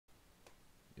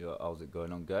Yo, how's it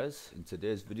going on, guys? In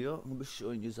today's video I'm going to be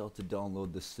showing you how to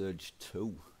download the Surge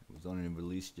 2. It was only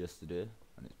released yesterday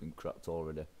and it's been cracked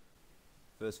already.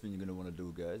 First thing you're going to want to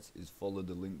do, guys, is follow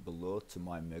the link below to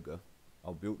my Mega.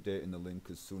 I'll be updating the link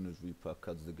as soon as Repack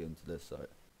adds the game to their site.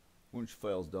 Once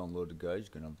your file's downloaded, guys,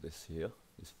 you're going to have this here,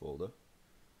 this folder.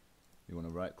 You want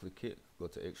to right click it, go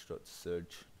to Extract to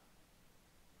Surge.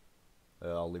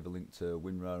 I'll leave a link to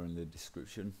WinRAR in the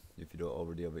description if you don't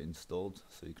already have it installed,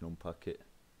 so you can unpack it.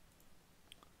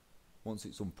 Once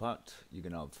it's unpacked, you're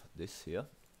going to have this here.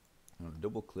 I'm going to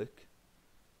double click,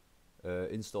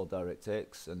 install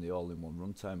DirectX and the all-in-one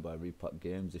runtime by Repack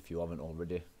Games if you haven't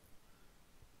already.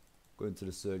 Go into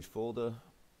the Surge folder.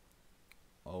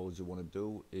 All you want to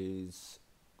do is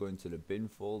go into the bin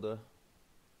folder,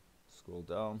 scroll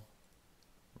down,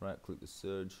 right click the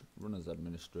Surge, run as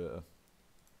administrator,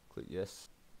 click yes,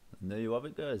 and there you have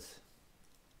it, guys.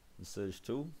 The Surge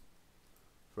 2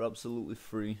 for absolutely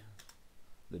free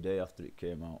the day after it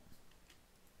came out.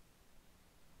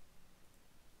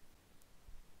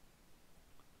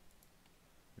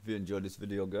 If you enjoyed this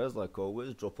video, guys, like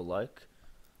always, drop a like.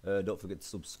 Don't forget to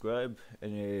subscribe.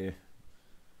 Any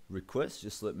requests,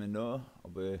 just let me know.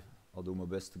 I'll do my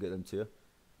best to get them to you.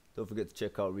 Don't forget to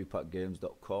check out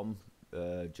repackgames.com.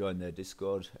 Join their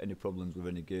Discord. Any problems with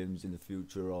any games in the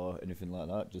future or anything like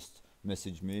that, just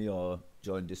message me or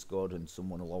join Discord and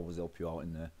someone will always help you out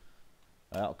in there.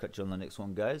 I'll catch you on the next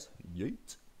one, guys.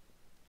 Yeet.